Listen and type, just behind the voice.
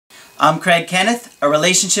I'm Kenneth, a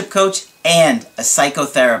relationship coach and a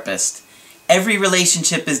psychotherapist. Every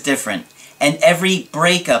relationship is different, and every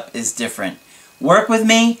breakup is different. Work with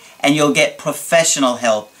me, and you'll get professional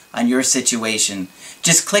help on your situation.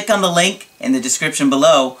 Just click on the link in the description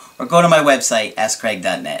below, or go to my website,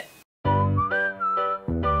 askcraig.net.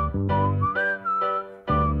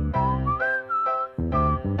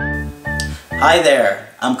 Hi there,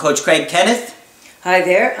 I'm Coach Kenneth. Hi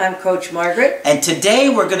there, I'm Coach Margaret. And today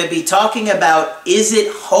we're going to be talking about, is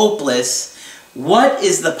it hopeless? What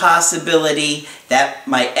is the possibility that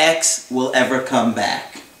my ex will ever come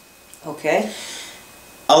back? Okay.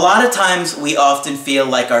 A lot of times we often feel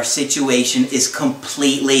like our situation is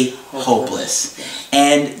completely hopeless.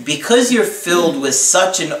 And because you're filled with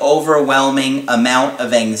such an overwhelming amount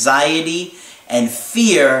of anxiety and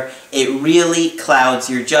fear, it really clouds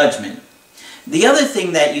your judgment. The other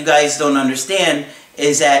thing that you guys don't understand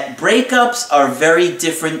is that breakups are very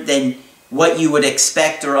different than what you would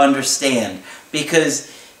expect or understand.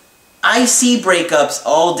 Because I see breakups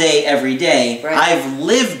all day, every day. Right. I've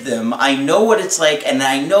lived them. I know what it's like, and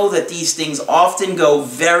I know that these things often go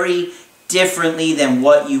very differently than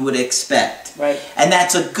what you would expect. Right. And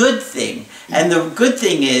that's a good thing. And the good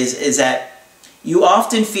thing is that you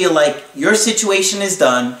often feel like your situation is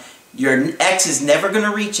done, your ex is never going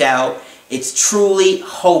to reach out, it's truly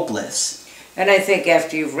hopeless. And I think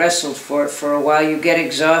after you've wrestled for it for a while, you get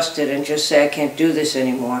exhausted and just say, I can't do this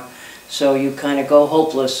anymore. So you kind of go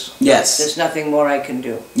hopeless. Yes. There's nothing more I can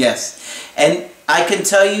do. Yes. And I can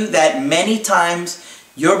tell you that many times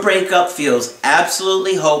your breakup feels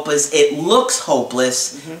absolutely hopeless. It looks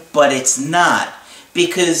hopeless, but it's not.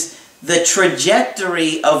 Because the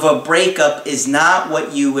trajectory of a breakup is not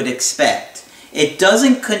what you would expect. It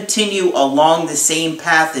doesn't continue along the same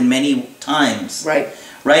path in many times. Right.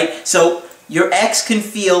 Right? So your ex can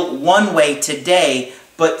feel one way today,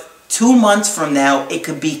 but 2 months from now, it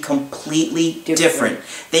could be completely different.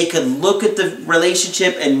 They could look at the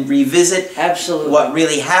relationship and revisit what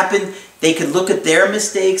really happened. They could look at their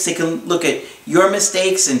mistakes. They can look at your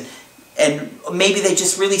mistakes, and maybe they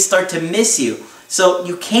just really start to miss you. So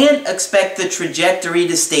you can't expect the trajectory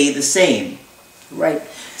to stay the same. Right.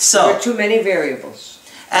 So there are too many variables.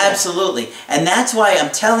 Absolutely. And that's why I'm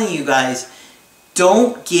telling you guys,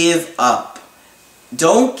 don't give up.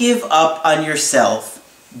 Don't give up on yourself.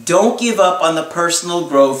 Don't give up on the personal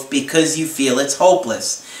growth because you feel it's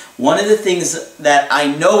hopeless. One of the things that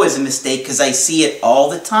I know is a mistake, because I see it all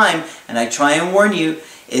the time, and I try and warn you,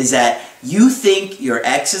 is that you think your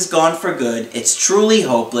ex is gone for good, it's truly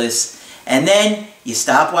hopeless, and then you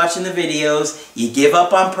stop watching the videos, you give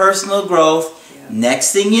up on personal growth.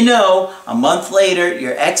 Next thing you know, a month later,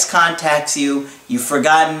 your ex contacts you, you've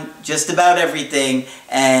forgotten just about everything,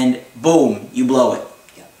 and boom, you blow it.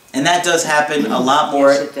 And that does happen a lot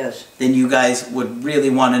more than you guys would really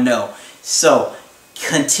want to know. So,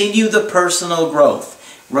 continue the personal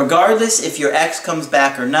growth. Regardless if your ex comes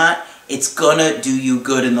back or not, it's gonna do you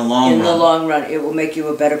good in the long run. In the long run, it will make you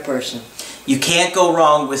a better person. You can't go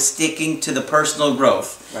wrong with sticking to the personal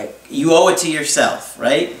growth. Right. You owe it to yourself,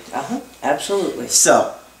 right? Absolutely.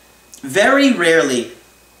 So, very rarely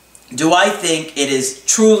do I think it is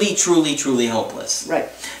truly, truly, truly hopeless. Right.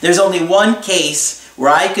 There's only one case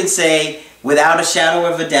where I can say, without a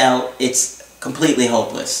shadow of a doubt, it's completely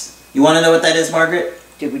hopeless. You want to know what that is, Margaret?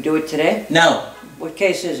 Did we do it today? No. What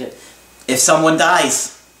case is it? If someone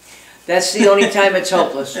dies. That's the only time it's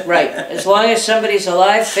hopeless. Right. As long as somebody's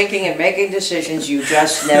alive, thinking and making decisions, you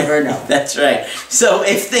just never know. That's right. So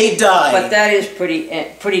if they die... But that is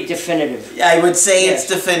pretty definitive. I would say it's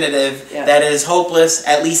definitive. Yeah. That it is hopeless,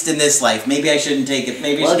 at least in this life. Maybe I shouldn't take it.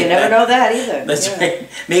 Maybe well, you never know that either. That's right.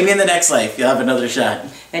 Maybe in the next life you'll have another shot.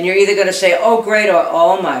 And you're either going to say, oh great, or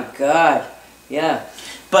oh my God. Yeah.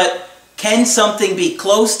 But can something be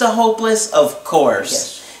close to hopeless? Of course.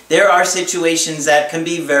 Yes. There are situations that can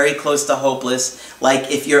be very close to hopeless,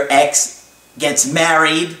 like if your ex gets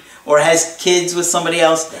married or has kids with somebody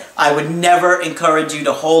else. I would never encourage you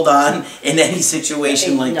to hold on in any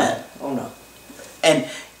situation like that. Oh no. And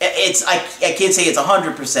it's I can't say it's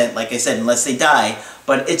 100%, like I said, unless they die,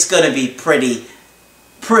 but it's going to be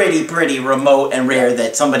pretty remote and rare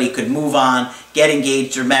that somebody could move on, get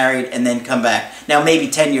engaged or married, and then come back. Now, maybe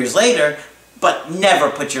 10 years later, but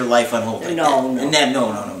never put your life on hold like no. that.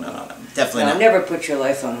 No. Definitely not. Never put your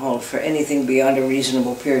life on hold for anything beyond a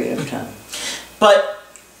reasonable period of time. But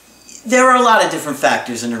there are a lot of different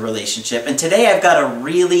factors in a relationship, and today I've got a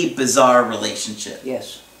really bizarre relationship.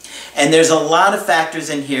 Yes. And there's a lot of factors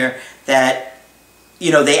in here that,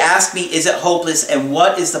 you know, they ask me, is it hopeless, and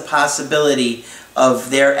what is the possibility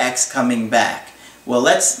of their ex coming back? Well,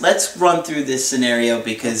 let's run through this scenario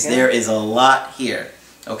because Okay. there is a lot here.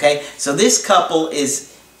 Okay? So this couple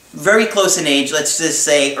is very close in age, let's just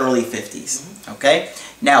say early 50s. Okay?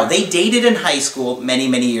 Now, they dated in high school many,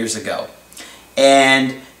 many years ago.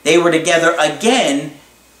 And they were together again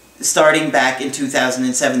starting back in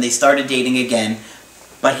 2007. They started dating again.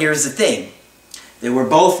 But here's the thing. They were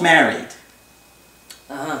both married.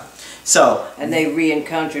 Uh-huh. So, And they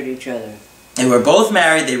re-encountered each other. they were both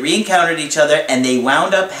married, they re-encountered each other, and they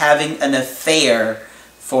wound up having an affair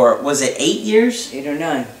for, was it 8 years? 8 or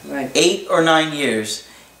 9, right. 8 or 9 years.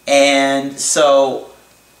 And so,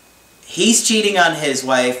 he's cheating on his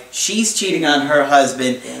wife, she's cheating on her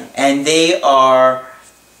husband, Yeah. and they are,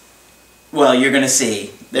 well, you're going to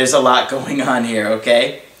see. There's a lot going on here,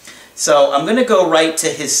 okay? So, I'm going to go right to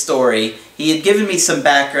his story. He had given me some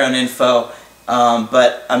background info,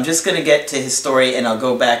 but I'm just going to get to his story, and I'll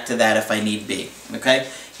go back to that if I need be, okay?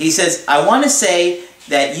 He says, I want to say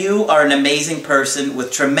that you are an amazing person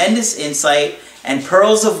with tremendous insight and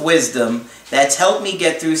pearls of wisdom that's helped me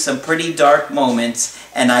get through some pretty dark moments,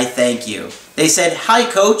 and I thank you. They said, hi,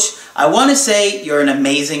 Coach. I want to say you're an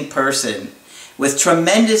amazing person with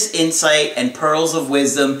tremendous insight and pearls of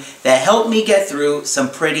wisdom that helped me get through some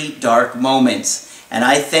pretty dark moments, and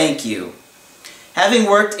I thank you. Having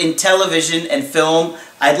worked in television and film,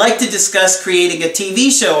 I'd like to discuss creating a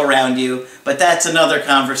TV show around you, but that's another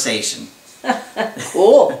conversation.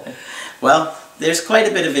 Cool. Well, there's quite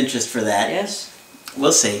a bit of interest for that. Yes.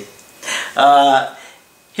 We'll see.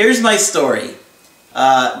 Here's my story.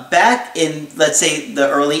 Back in, let's say, the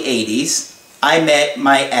early 80s, I met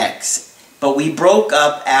my ex, but we broke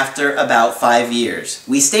up after about 5 years.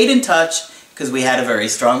 We stayed in touch because we had a very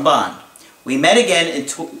strong bond. We met again in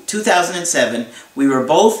 2007. We were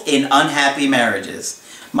both in unhappy marriages.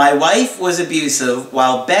 My wife was abusive,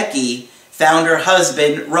 while Becky found her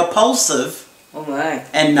husband repulsive Oh my.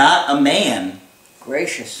 and not a man.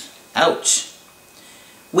 Gracious. Ouch.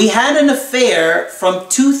 We had an affair from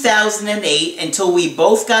 2008 until we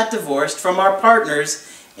both got divorced from our partners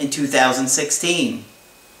in 2016.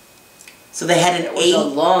 So they had It an was a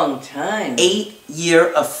long time.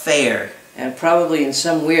 8-year affair. And probably in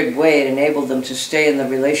some weird way it enabled them to stay in the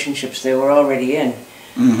relationships they were already in.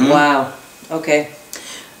 Mm-hmm. Wow. Okay.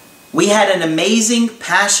 We had an amazing,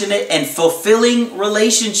 passionate, and fulfilling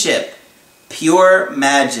relationship. Pure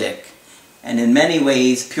magic. And in many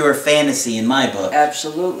ways, pure fantasy in my book.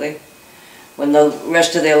 Absolutely. When the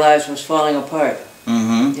rest of their lives was falling apart.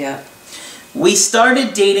 Mm-hmm. Yeah. We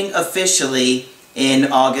started dating officially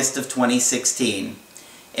in August of 2016.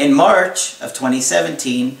 In March of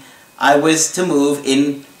 2017, I was to move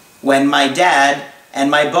in when my dad and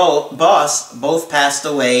my boss both passed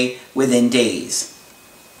away within days.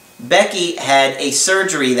 Becky had a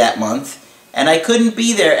surgery that month, and I couldn't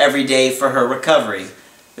be there every day for her recovery.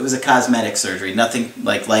 It was a cosmetic surgery, nothing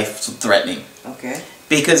like life-threatening. Okay.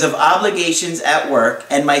 Because of obligations at work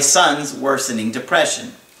and my son's worsening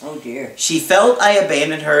depression. Oh dear. She felt I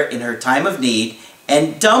abandoned her in her time of need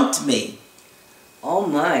and dumped me. Oh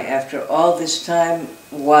my, after all this time,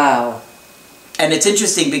 wow. And it's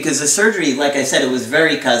interesting because the surgery, like I said, it was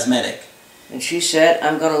very cosmetic. And she said,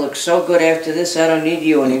 I'm going to look so good after this, I don't need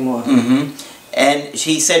you anymore. Mm-hmm. And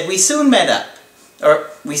she said, we soon met up. Or,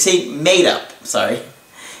 we say made up, sorry.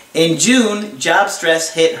 In June, job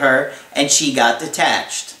stress hit her and she got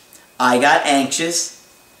detached. I got anxious.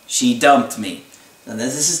 She dumped me. Now,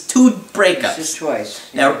 this is 2 breakups. This is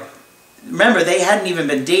twice. Now, remember, they hadn't even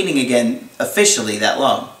been dating again officially that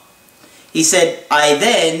long. He said, I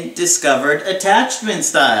then discovered attachment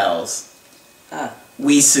styles. Ah.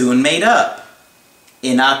 We soon made up.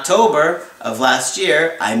 In October of last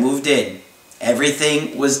year, I moved in.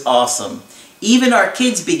 Everything was awesome. Even our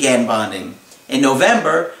kids began bonding. In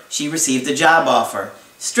November, she received a job offer.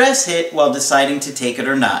 Stress hit while deciding to take it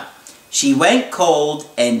or not. She went cold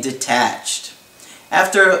and detached.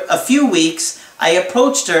 After a few weeks, I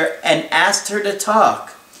approached her and asked her to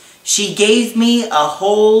talk. She gave me a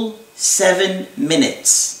whole 7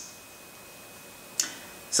 minutes.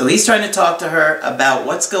 So he's trying to talk to her about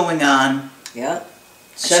what's going on. Yeah.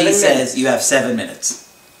 She says, you have 7 minutes.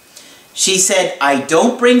 She said, I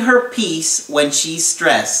don't bring her peace when she's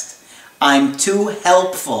stressed. I'm too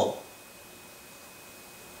helpful.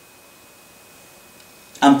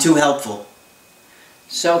 I'm too helpful.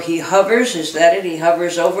 So he hovers, is that it? He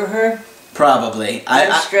hovers over her? Probably.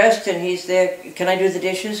 I'm stressed and he's there. Can I do the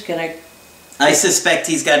dishes? Can I? I suspect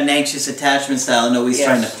he's got an anxious attachment style and always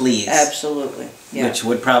trying to please. Absolutely. Yeah. Which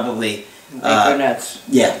would probably... make her nuts.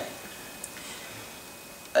 Yeah.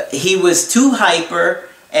 He was too hyper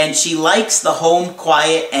and she likes the home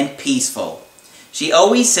quiet and peaceful. She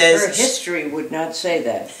always says... Her history would not say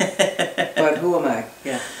that. But who am I?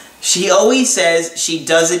 Yeah. She always says she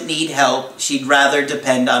doesn't need help. She'd rather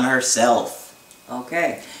depend on herself.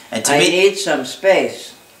 Okay. And I need some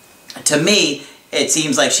space. To me, it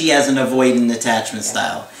seems like she has an avoidant attachment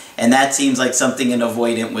style. And that seems like something an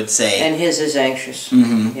avoidant would say. And his is anxious.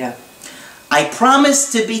 Mm-hmm. Yeah. I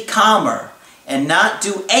promise to be calmer and not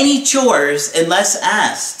do any chores unless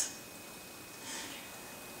asked.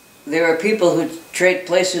 There are people who trade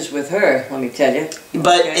places with her, let me tell you.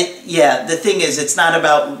 But, the thing is, it's not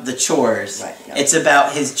about the chores. Right, no. It's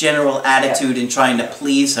about his general attitude in trying to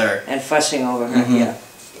please her. And fussing over her, yeah.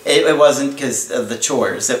 It wasn't because of the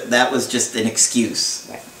chores. That was just an excuse.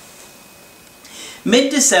 Right.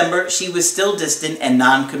 Mid-December, she was still distant and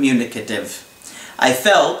non-communicative. I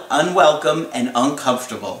felt unwelcome and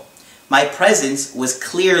uncomfortable. My presence was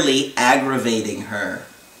clearly aggravating her.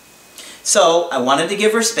 So, I wanted to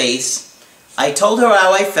give her space. I told her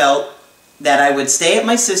how I felt, that I would stay at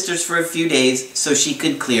my sister's for a few days so she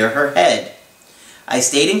could clear her head. I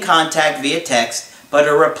stayed in contact via text, but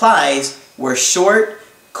her replies were short,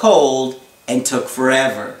 cold, and took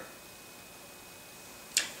forever.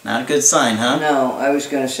 Not a good sign, huh? No, I was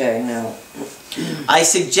going to say no. I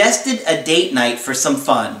suggested a date night for some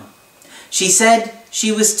fun. She said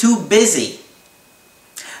she was too busy.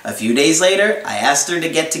 A few days later, I asked her to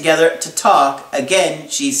get together to talk. Again,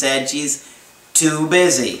 she said she's too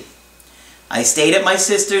busy. I stayed at my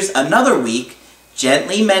sister's another week,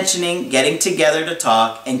 gently mentioning getting together to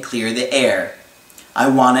talk and clear the air. I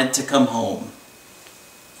wanted to come home.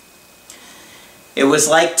 It was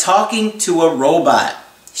like talking to a robot.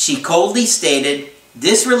 She coldly stated,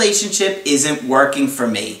 "This relationship isn't working for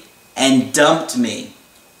me," and dumped me.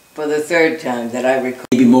 For the third time that I recall.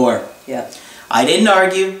 Maybe more. Yeah. I didn't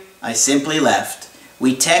argue. I simply left.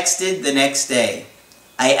 We texted the next day.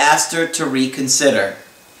 I asked her to reconsider.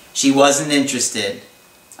 She wasn't interested.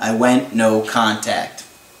 I went no contact.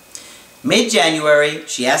 Mid-January,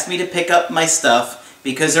 she asked me to pick up my stuff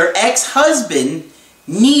because her ex-husband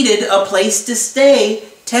needed a place to stay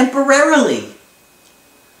temporarily.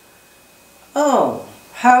 Oh,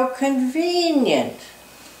 how convenient.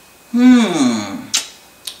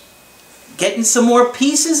 Getting some more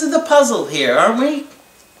pieces of the puzzle here, aren't we?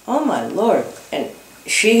 Oh my Lord. And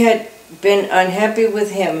she had been unhappy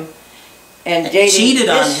with him and dating cheated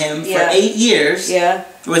on him for 8 years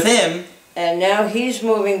with him. And now he's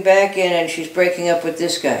moving back in and she's breaking up with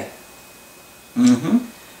this guy.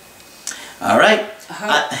 All right.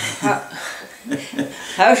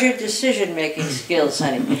 How's your decision-making skills,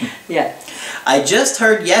 honey? Yeah. I just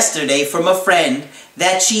heard yesterday from a friend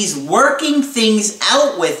that she's working things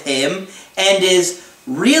out with him and is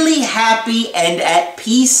really happy and at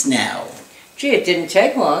peace now. Gee, it didn't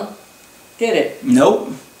take long, did it?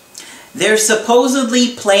 Nope. They're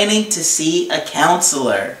supposedly planning to see a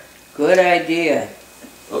counselor. Good idea.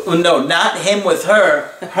 No, not him with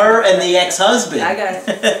her. Her and the ex-husband. I got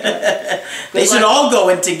it. They should all go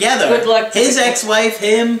in together. Good luck. His ex-wife,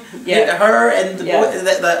 him, her, and the boy.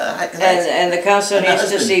 And the counselor needs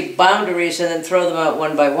to see boundaries and then throw them out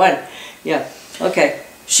one by one. Yeah. Okay.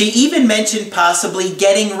 She even mentioned possibly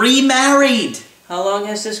getting remarried. How long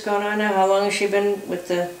has this gone on now? How long has she been with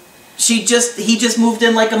the... He just moved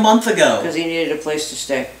in like a month ago. Because he needed a place to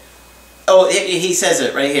stay. Oh, he says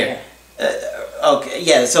it right here. Okay,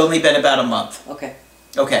 yeah, it's only been about a month. Okay.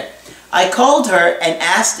 Okay. I called her and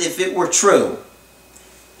asked if it were true.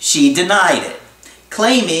 She denied it,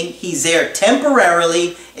 claiming he's there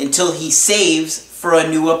temporarily until he saves for a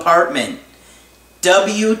new apartment.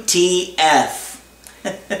 WTF.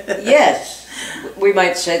 Yes, we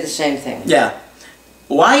might say the same thing. Yeah.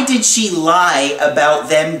 Why did she lie about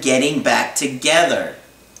them getting back together?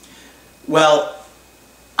 Well,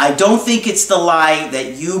 I don't think it's the lie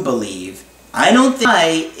that you believe. I don't think the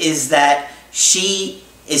lie is that she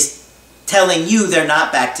is telling you they're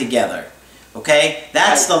not back together. Okay?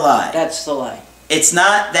 That's the lie. That's the lie. It's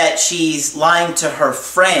not that she's lying to her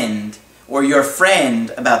friend or your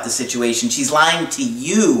friend about the situation. She's lying to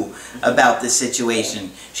you about the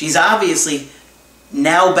situation. She's obviously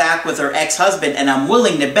now back with her ex-husband, and I'm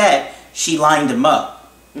willing to bet she lined him up.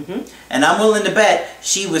 And I'm willing to bet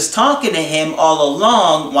she was talking to him all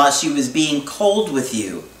along while she was being cold with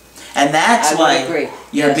you. And that's why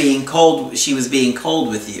you're being cold. She was being cold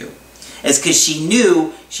with you. It's because she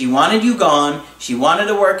knew she wanted you gone. She wanted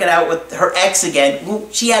to work it out with her ex again, who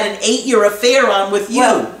she had an 8-year affair on with you.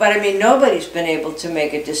 Well, but I mean, nobody's been able to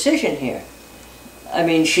make a decision here. I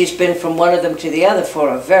mean, she's been from one of them to the other for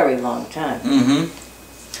a very long time.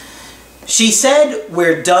 She said,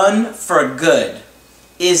 "We're done for good.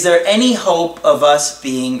 Is there any hope of us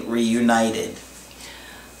being reunited?"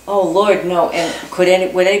 Oh, Lord, no. And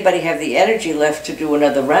would anybody have the energy left to do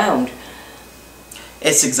another round?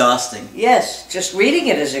 It's exhausting. Yes, just reading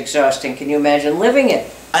it is exhausting. Can you imagine living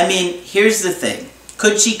it? I mean, here's the thing.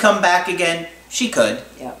 Could she come back again? She could.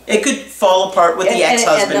 Yeah. It could fall apart with the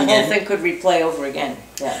ex-husband again. And the whole thing could replay over again.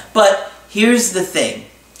 Yeah. But here's the thing.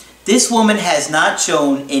 This woman has not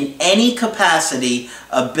shown in any capacity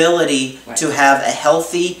ability to have a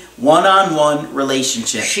healthy one-on-one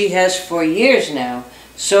relationship. She has for years now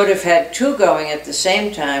sort of had two going at the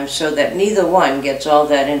same time so that neither one gets all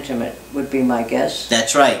that intimate, would be my guess.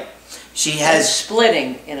 That's right. She has... And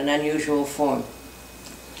splitting in an unusual form.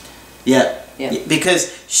 Yeah.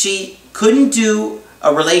 Because she couldn't do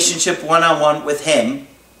a relationship one-on-one with him.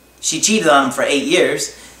 She cheated on him for 8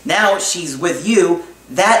 years. Now she's with you.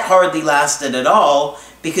 That hardly lasted at all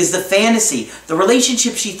because the fantasy, the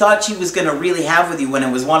relationship she thought she was going to really have with you when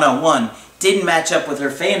it was one-on-one didn't match up with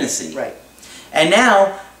her fantasy. Right. And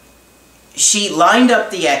now she lined up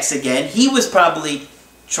the ex again. He was probably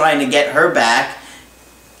trying to get her back.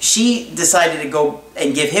 She decided to go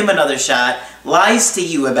and give him another shot, lies to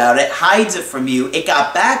you about it, hides it from you. It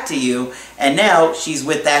got back to you, and now she's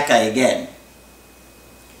with that guy again.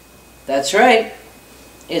 That's right.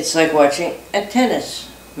 It's like watching a tennis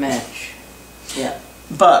match. Yeah.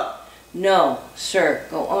 But... No, sir,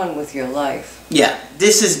 go on with your life. Yeah,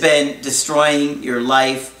 this has been destroying your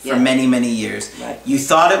life for many, many years. Right. You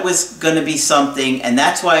thought it was going to be something, and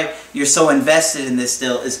that's why you're so invested in this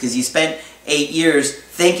still, is because you spent 8 years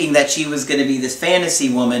thinking that she was going to be this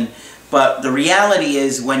fantasy woman, but the reality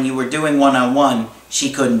is when you were doing one-on-one,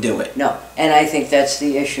 she couldn't do it. No, and I think that's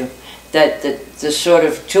the issue. That the sort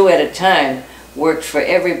of two at a time worked for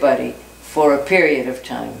everybody for a period of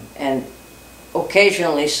time, and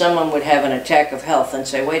occasionally someone would have an attack of health and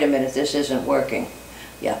say, wait a minute, this isn't working.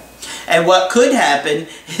 Yeah. And what could happen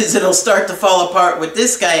is it'll start to fall apart with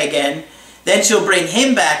this guy again, then she'll bring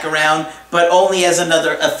him back around, but only as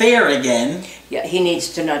another affair again. Yeah, he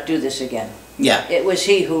needs to not do this again. Yeah. It was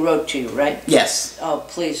he who wrote to you, right? Yes. Oh,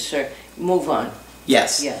 please, sir, move on.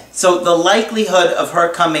 Yes. Yeah. So the likelihood of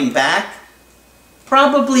her coming back,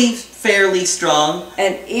 probably fairly strong.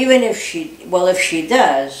 And even if she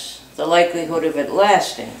does, the likelihood of it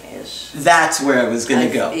lasting is... That's where I was going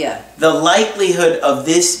to go. Yeah. The likelihood of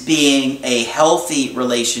this being a healthy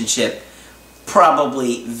relationship,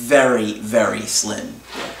 probably very, very slim.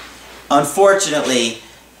 Yeah. Unfortunately,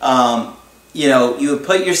 you know, you have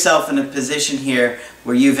put yourself in a position here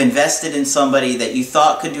where you've invested in somebody that you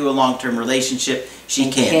thought could do a long-term relationship. She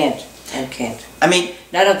can't. Can't. I mean...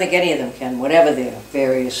 I don't think any of them can, whatever their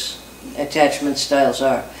various attachment styles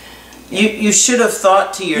are. You should have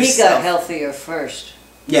thought to yourself... He got healthier first.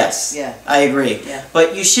 Yes, yeah. I agree. Yeah.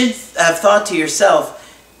 But you should have thought to yourself,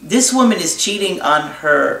 this woman is cheating on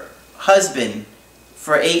her husband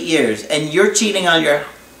for 8 years, and you're cheating on your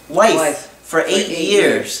wife for 8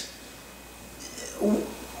 years.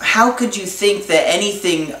 How could you think that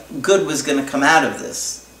anything good was going to come out of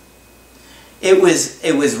this? It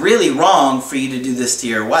was really wrong for you to do this to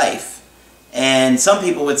your wife. And some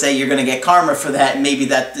people would say you're going to get karma for that, and maybe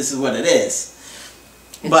this is what it is.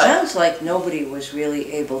 It sounds like nobody was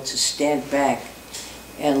really able to stand back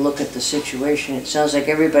and look at the situation. It sounds like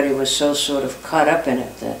everybody was so sort of caught up in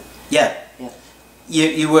it that... Yeah.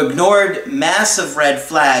 You ignored massive red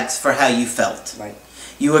flags for how you felt. Right.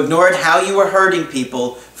 You ignored how you were hurting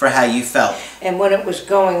people for how you felt. And when it was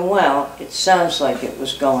going well, it sounds like it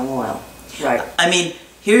was going well. Right. I mean...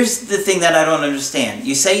 Here's the thing that I don't understand.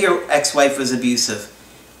 You say your ex-wife was abusive.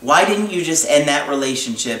 Why didn't you just end that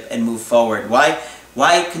relationship and move forward?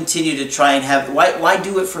 Why continue to try and have... Why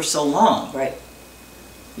do it for so long? Right.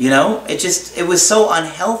 You know? It was so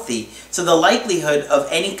unhealthy. So the likelihood of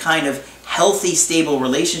any kind of healthy, stable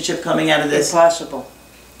relationship coming out of this... Impossible.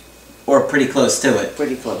 Or pretty close to it.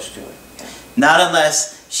 Pretty close to it. Yeah. Not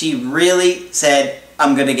unless she really said,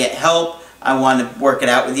 I'm going to get help. I want to work it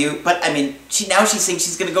out with you. But, I mean, now she thinks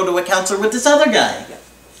she's going to go to a counselor with this other guy. Yeah.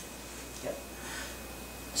 Yeah.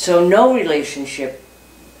 So no relationship,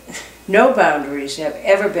 no boundaries have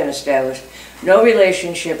ever been established. No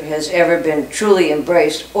relationship has ever been truly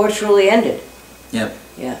embraced or truly ended. Yep.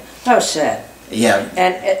 Yeah. How sad. Yeah.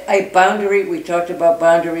 And a boundary, we talked about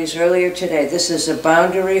boundaries earlier today. This is a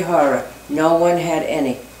boundary horror. No one had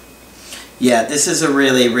any. Yeah, this is a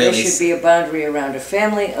really... There should be a boundary around a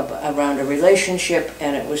family, around a relationship,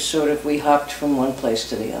 and it was sort of, we hopped from one place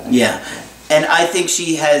to the other. Yeah. And I think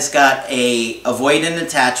she has got a avoidant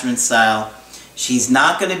attachment style. She's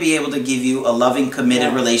not going to be able to give you a loving,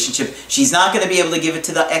 committed relationship. She's not going to be able to give it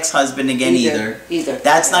to the ex-husband again either.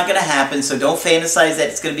 That's not going to happen, so don't fantasize that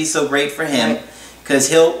it's going to be so great for him, because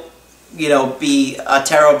he'll you know, be a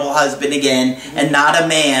terrible husband again, and not a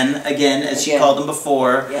man again, as she called him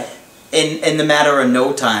before, in the matter of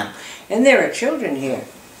no time. And there are children here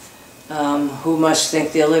who must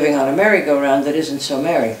think they're living on a merry-go-round that isn't so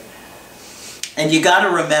merry. And you got to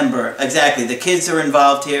remember, exactly, the kids are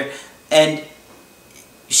involved here, and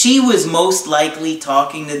she was most likely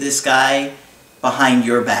talking to this guy behind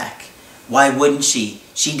your back. Why wouldn't she?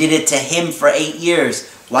 She did it to him for 8 years.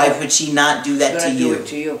 Why would she not do that to you? Do it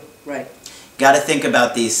to you, right. Got to think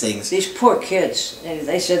about these things. These poor kids,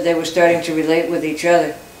 they said they were starting to relate with each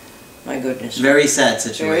other. My goodness. Very sad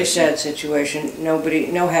situation. Very sad situation. No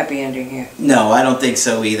happy ending here. No, I don't think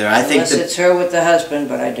so either. Unless it's her with the husband,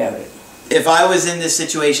 but I doubt it. If I was in this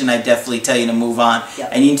situation, I'd definitely tell you to move on. Yep.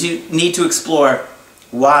 And you need to explore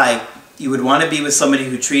why you would want to be with somebody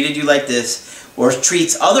who treated you like this, or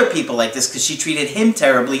treats other people like this, because she treated him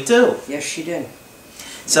terribly too. Yes, she did.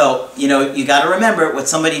 So, you know, you got to remember, what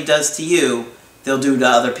somebody does to you, they'll do to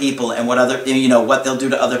other people, and what they'll do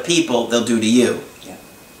to other people, they'll do to you. Yeah,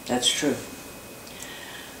 that's true.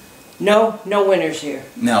 No winners here.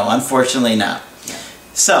 No, unfortunately not. Yeah.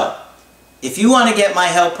 So, if you want to get my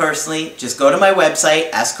help personally, just go to my website,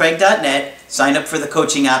 askcraig.net, sign up for the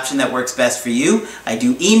coaching option that works best for you. I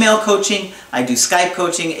do email coaching, I do Skype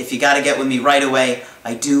coaching. If you got to get with me right away,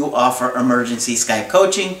 I do offer emergency Skype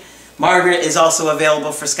coaching. Margaret is also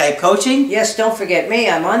available for Skype coaching. Yes, don't forget me,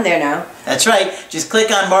 I'm on there now. That's right. Just click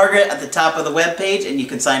on Margaret at the top of the webpage and you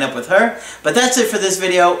can sign up with her. But that's it for this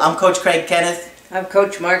video. I'm Coach Craig Kenneth. I'm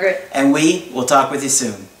Coach Margaret. And we will talk with you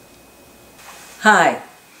soon. Hi.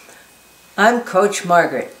 I'm Coach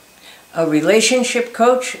Margaret, a relationship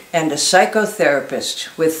coach and a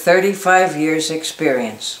psychotherapist with 35 years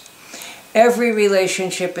experience. Every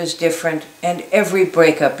relationship is different and every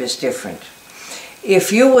breakup is different.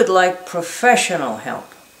 If you would like professional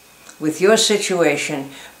help with your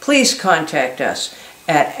situation, please contact us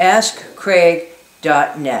at askcraig.net.